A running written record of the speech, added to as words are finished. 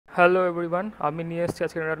Hello everyone, আমি নিয়ে এসেছি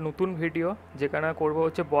আজকে একটা নতুন ভিডিও যেখানে করব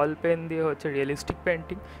হচ্ছে বল পেন দিয়ে হচ্ছে রিয়েলিস্টিক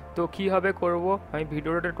পেন্টিং। তো কীভাবে করব আমি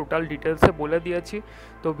ভিডিওটা টোটাল ডিটেলসে বলে দিয়েছি।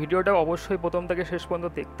 তো ভিডিওটা অবশ্যই প্রথম থেকে শেষ পর্যন্ত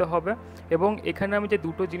দেখতে হবে। এবং এখানে আমি যে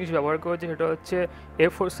দুটো জিনিস ব্যবহার করেছি সেটা হচ্ছে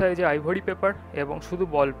A4 সাইজে আইভরি পেপার এবং শুধু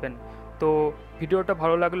বল পেন। তো ভিডিওটা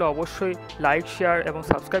ভালো লাগলে অবশ্যই লাইক, শেয়ার এবং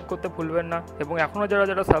সাবস্ক্রাইব করতে ভুলবেন না। এবং এখনও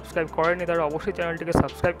যারা সাবস্ক্রাইব করেনি তারা অবশ্যই চ্যানেলটিকে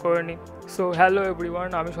সাবস্ক্রাইব করে নিন। সো হ্যালো এভরিওয়ান,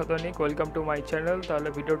 আমি Shatanik, welcome to my channel. তাহলে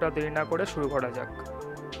ভিডিওটা দেরি না করে শুরু করা যাক।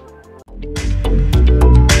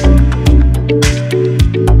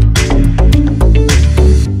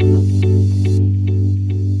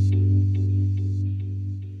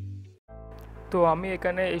 তো আমি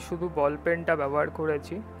এখানে এই শুধু বল পেনটা ব্যবহার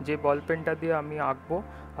করেছি, যে বল পেনটা দিয়ে আমি আঁকবো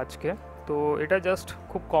আজকে। তো এটা জাস্ট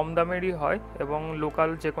খুব কম দামেরই হয় এবং লোকাল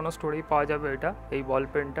যে কোনো স্টোরেই পাওয়া যাবে এটা, এই বল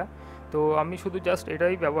পেনটা। তো আমি শুধু জাস্ট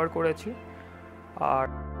এটাই ব্যবহার করেছি।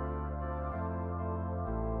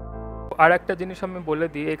 আর একটা জিনিস আমি বলে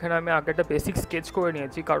দিই, এখানে আমি আগে একটা বেসিক স্কেচ করে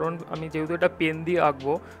নিয়েছি, কারণ আমি যেহেতু এটা পেন দিয়ে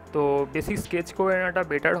আঁকবো তো বেসিক স্কেচ করে নেওয়াটা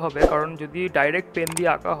বেটার হবে। কারণ যদি ডাইরেক্ট পেন দিয়ে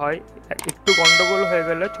আঁকা হয় একটু গন্ডগোল হয়ে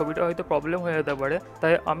গেলে ছবিটা হয়তো প্রবলেম হয়ে যেতে পারে,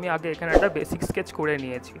 তাই আমি আগে এখানে একটা বেসিক স্কেচ করে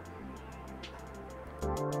নিয়েছি।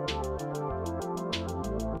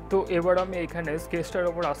 তো এবার আমি এখানে স্কেচটার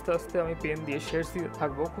ওপর আস্তে আস্তে আমি পেন দিয়ে শেডস দিয়ে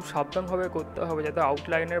থাকবো। খুব সাবধানভাবে করতে হবে যাতে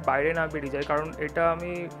আউটলাইনের বাইরে না বেরিয়ে যায়, কারণ এটা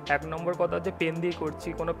আমি এক নম্বর কথা যে পেন দিয়ে করছি,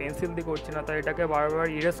 কোনো পেন্সিল দিয়ে করছি না, তাই এটাকে বারবার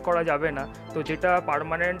ইরেজ করা যাবে না। তো যেটা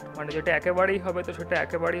পার্মানেন্ট মানে যেটা একেবারেই হবে তো সেটা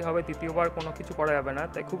একেবারেই হবে, দ্বিতীয়বার কোনো কিছু করা যাবে না।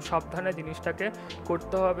 তাই খুব সাবধানে জিনিসটাকে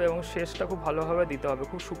করতে হবে এবং শেষটা খুব ভালোভাবে দিতে হবে,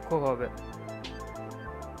 খুব সূক্ষ্মভাবে।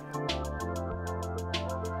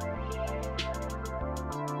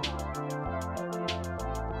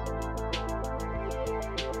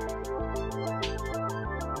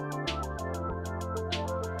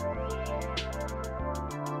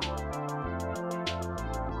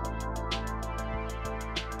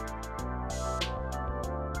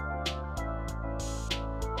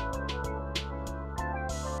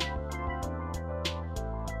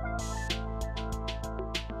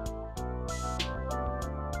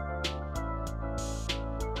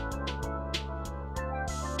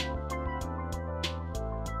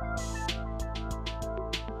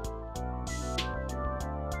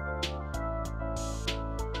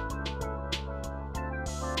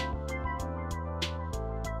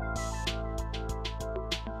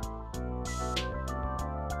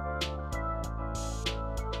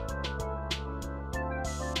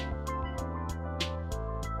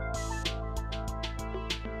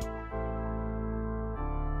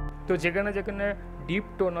 তো যেখানে যেখানে ডিপ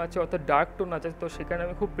টোন আছে অর্থাৎ ডার্ক টোন আছে তো সেখানে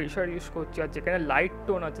আমি খুব প্রেশার ইউজ করছি, আর যেখানে লাইট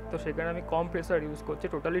টোন আছে তো সেখানে আমি কম প্রেশার ইউজ করছি।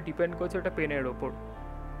 টোটালি ডিপেন্ড করছে ওটা পেনের ওপর।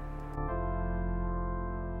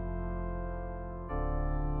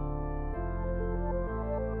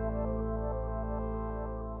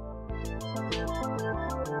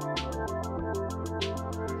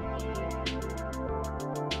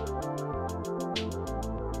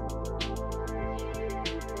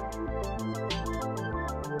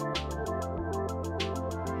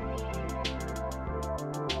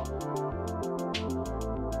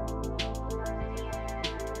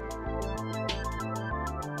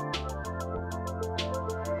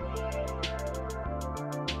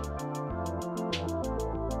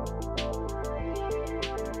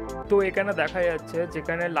 তো এখানে দেখা যাচ্ছে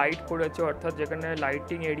যেখানে লাইট পড়েছে অর্থাৎ যেখানে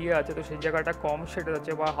লাইটিং এরিয়া আছে তো সেই জায়গাটা কম শেড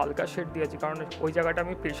আছে বা হালকা শেড দিয়েছি, কারণ ওই জায়গাটা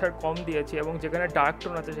আমি প্রেশার কম দিয়েছি। এবং যেখানে ডার্ক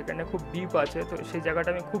টোন আছে সেখানে খুব ডিপ আছে তো সেই জায়গাটা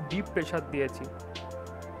আমি খুব ডিপ প্রেশার দিয়েছি।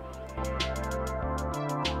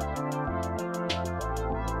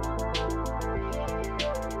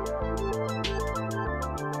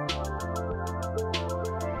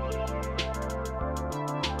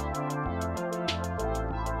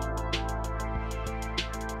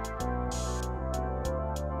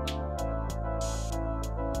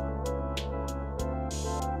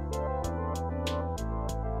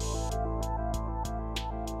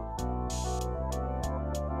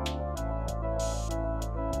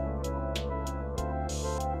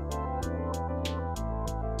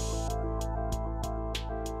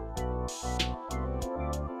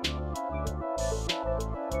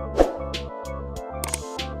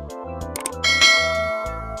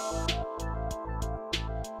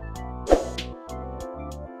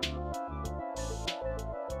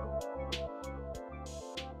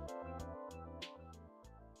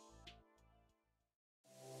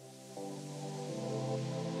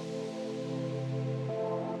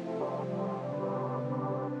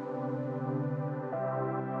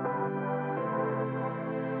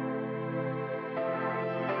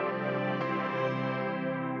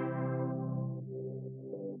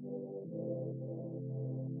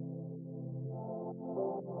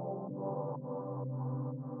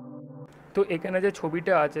 তো এখানে যে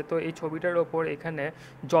ছবিটা আছে, তো এই ছবিটার ওপর এখানে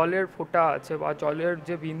জলের ফোঁটা আছে বা জলের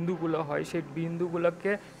যে বিন্দুগুলো হয় সেই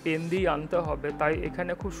বিন্দুগুলোকে পেন দিয়ে আনতে হবে। তাই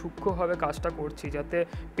এখানে খুব সূক্ষ্মভাবে কাজটা করছি যাতে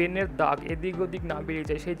পেনের দাগ এদিক ওদিক না বেরিয়ে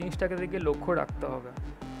যায়, সেই জিনিসটাকে দিকে লক্ষ্য রাখতে হবে।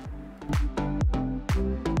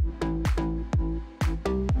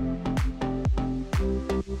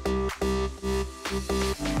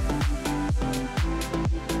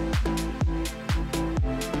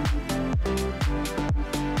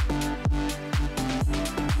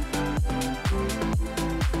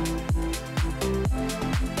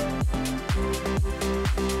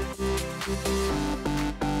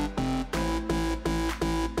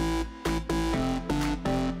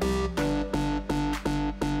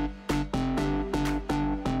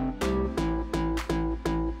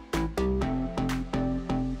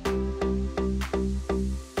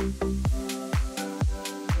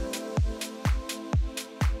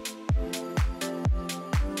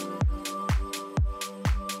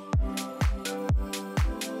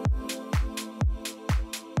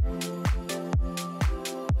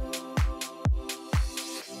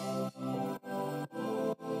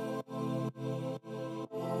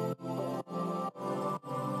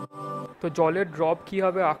 তো জলের ড্রপ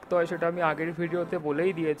কীভাবে আঁকতে হয় সেটা আমি আগের ভিডিওতে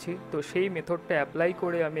বলেই দিয়েছি। তো সেই মেথডটা অ্যাপ্লাই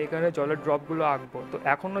করে আমি এখানে জলের ড্রপগুলো আঁকবো। তো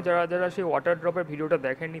এখনও যারা যারা সেই ওয়াটার ড্রপের ভিডিওটা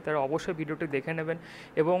দেখেননি তারা অবশ্যই ভিডিওটি দেখে নেবেন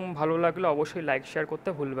এবং ভালো লাগলে অবশ্যই লাইক শেয়ার করতে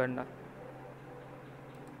ভুলবেন না।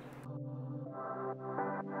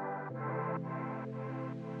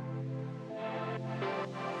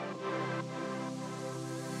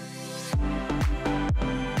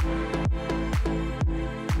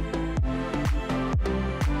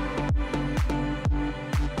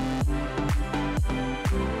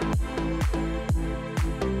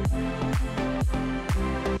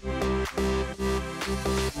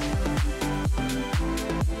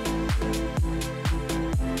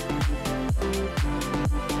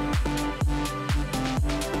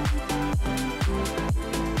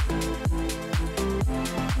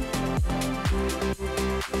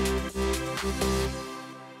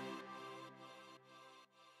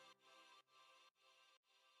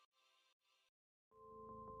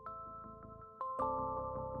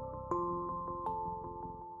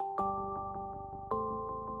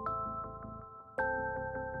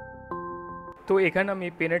 তো এখানে আমি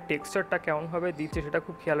পেনের টেক্সচারটা কেমনভাবে দিচ্ছি সেটা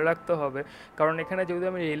খুব খেয়াল রাখতে হবে, কারণ এখানে যদি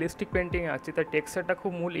আমি রিয়েলিস্টিক পেন্টিং আছি তার টেক্সচারটা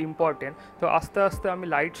খুব মূল ইম্পর্টেন্ট। তো আস্তে আস্তে আমি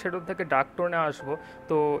লাইট শ্যাডো থেকে ডার্ক টোনে আসবো।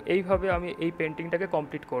 তো এইভাবে আমি এই পেন্টিংটাকে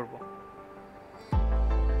কমপ্লিট করব।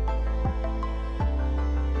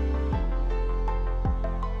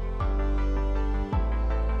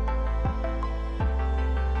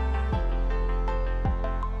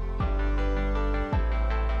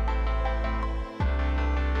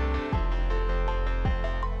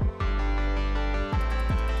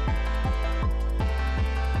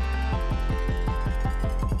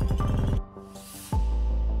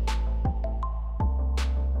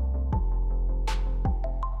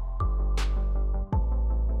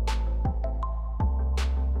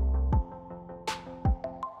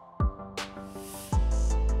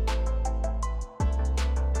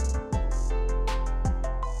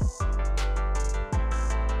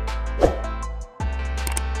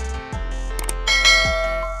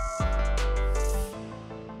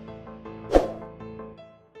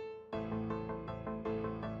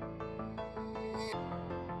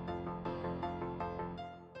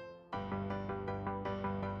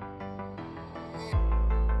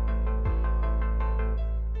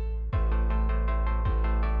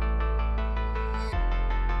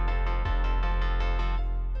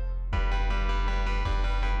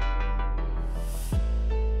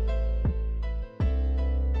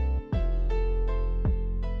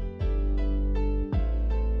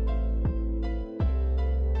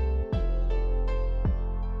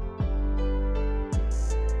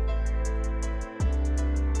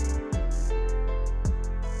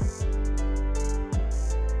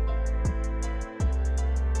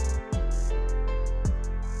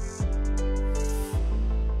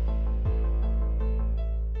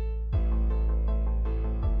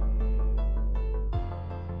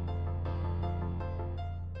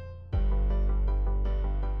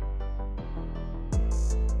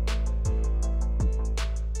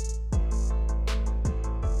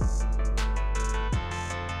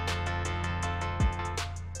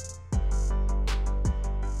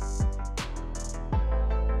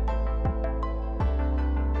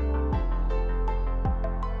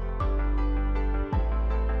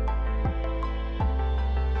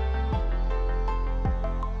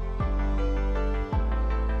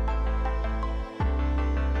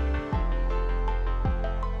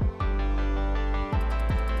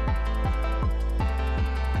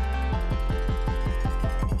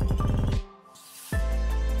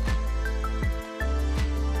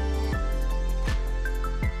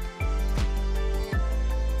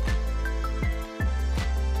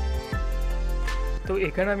 তো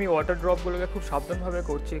এখানে আমি ওয়াটার ড্রপগুলোকে খুব সাবধানভাবে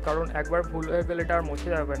করছি, কারণ একবার ভুল হয়ে গেলে এটা আর মুছে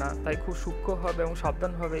যাবে না, তাই খুব সূক্ষ্মভাবে এবং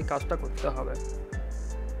সাবধানভাবে এই কাজটা করতে হবে।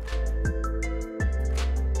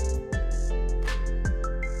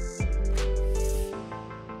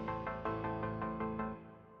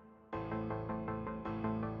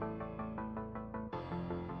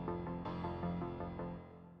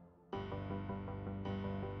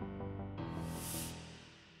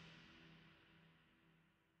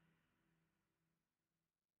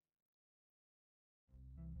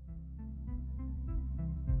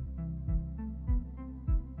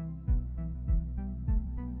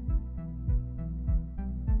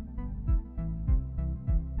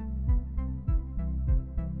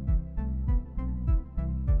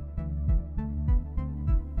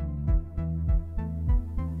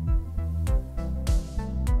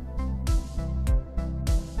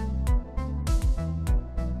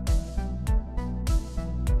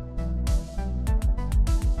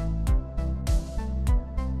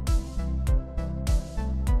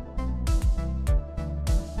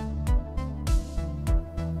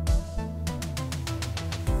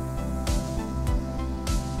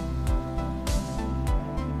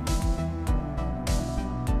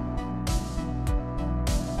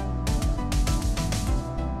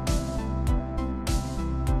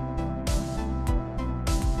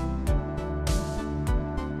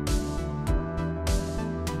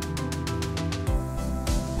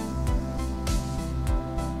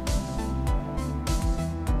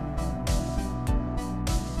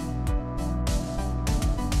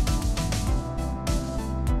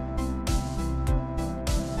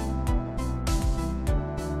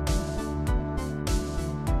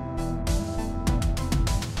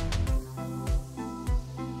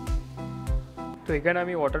 তো এখানে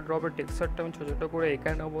আমি ওয়াটার ড্রপের টেক্সচারটা আমি ছোটো ছোটো করে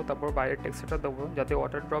এখানে নেবো, তারপর বাইরের টেক্সচারটা দেবো যাতে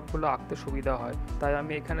ওয়াটার ড্রপগুলো আঁকতে সুবিধা হয়। তাই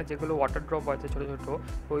আমি এখানে যেগুলো ওয়াটার ড্রপ আছে ছোটো ছোটো,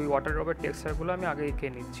 ওই ওয়াটার ড্রপের টেক্সচারগুলো আমি আগে এঁকে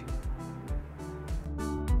নিচ্ছি।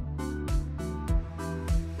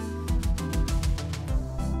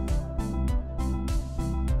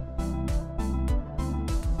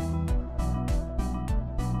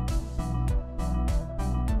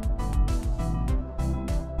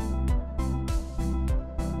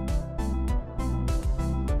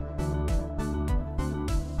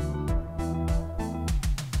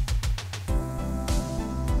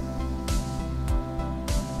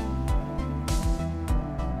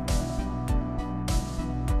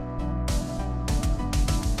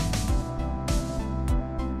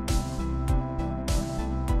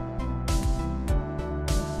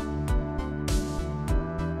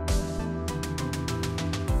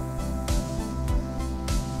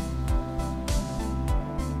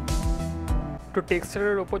 তো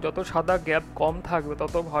টেক্সচারের ওপর যত সাদা গ্যাপ কম থাকবে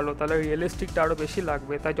তত ভালো, তাহলে রিয়েলিস্টিকটা আরও বেশি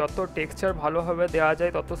লাগবে। তাই যত টেক্সচার ভালোভাবে দেওয়া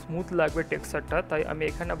যায় তত স্মুথ লাগবে টেক্সচারটা। তাই আমি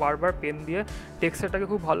এখানে বারবার পেন দিয়ে টেক্সচারটাকে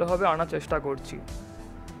খুব ভালোভাবে আনার চেষ্টা করছি।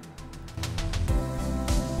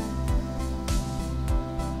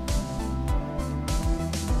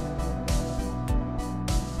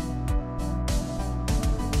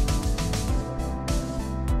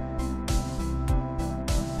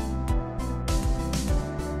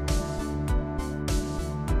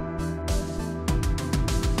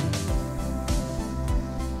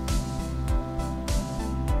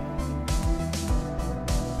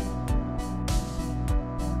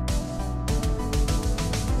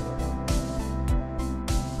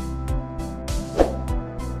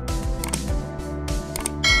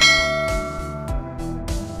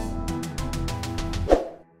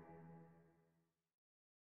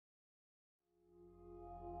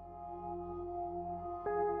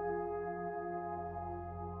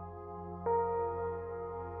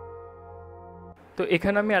 তো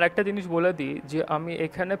এখানে আমি আরেকটা জিনিস বলে দিই যে আমি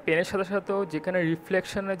এখানে পেনের সাথে সাথেও যেখানে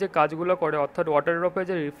রিফ্লেকশনের যে কাজগুলো করে, অর্থাৎ ওয়াটার ড্রপে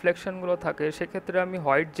যে রিফ্লেকশনগুলো থাকে, সেক্ষেত্রে আমি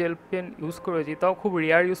হোয়াইট জেল পেন ইউজ করেছি, তাও খুব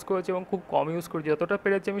রেয়ার ইউজ করেছি এবং খুব কম ইউজ করেছি। যতটা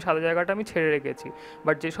পেরেছি আমি সাদা জায়গাটা আমি ছেড়ে রেখেছি,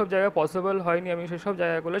 বাট যেসব জায়গায় পসিবল হয়নি আমি সেসব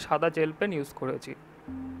জায়গাগুলো সাদা জেল পেন ইউজ করেছি।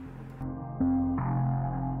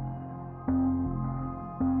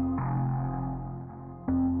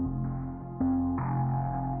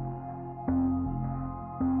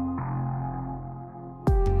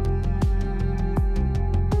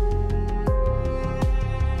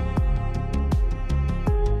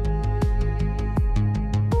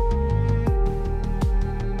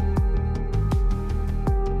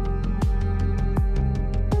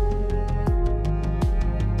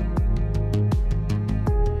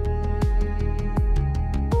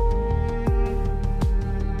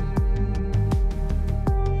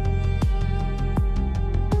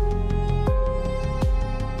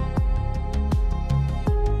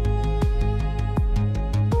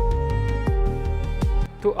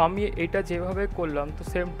 আমি এটা যেভাবে করলাম তো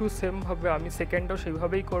সেম টু সেমভাবে আমি সেকেন্ডটাও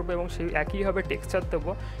সেইভাবেই করবো এবং সেই একইভাবে টেক্সচার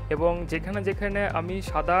দেবো, এবং যেখানে যেখানে আমি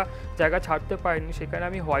সাদা জায়গা ছাড়তে পারিনি সেখানে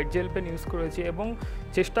আমি হোয়াইট জেল পেন ইউজ করেছি, এবং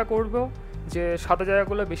চেষ্টা করব যে সাদা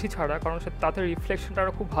জায়গাগুলো বেশি ছাড়া, কারণ তাতে রিফ্লেকশনটা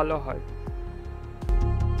আরও খুব ভালো হয়।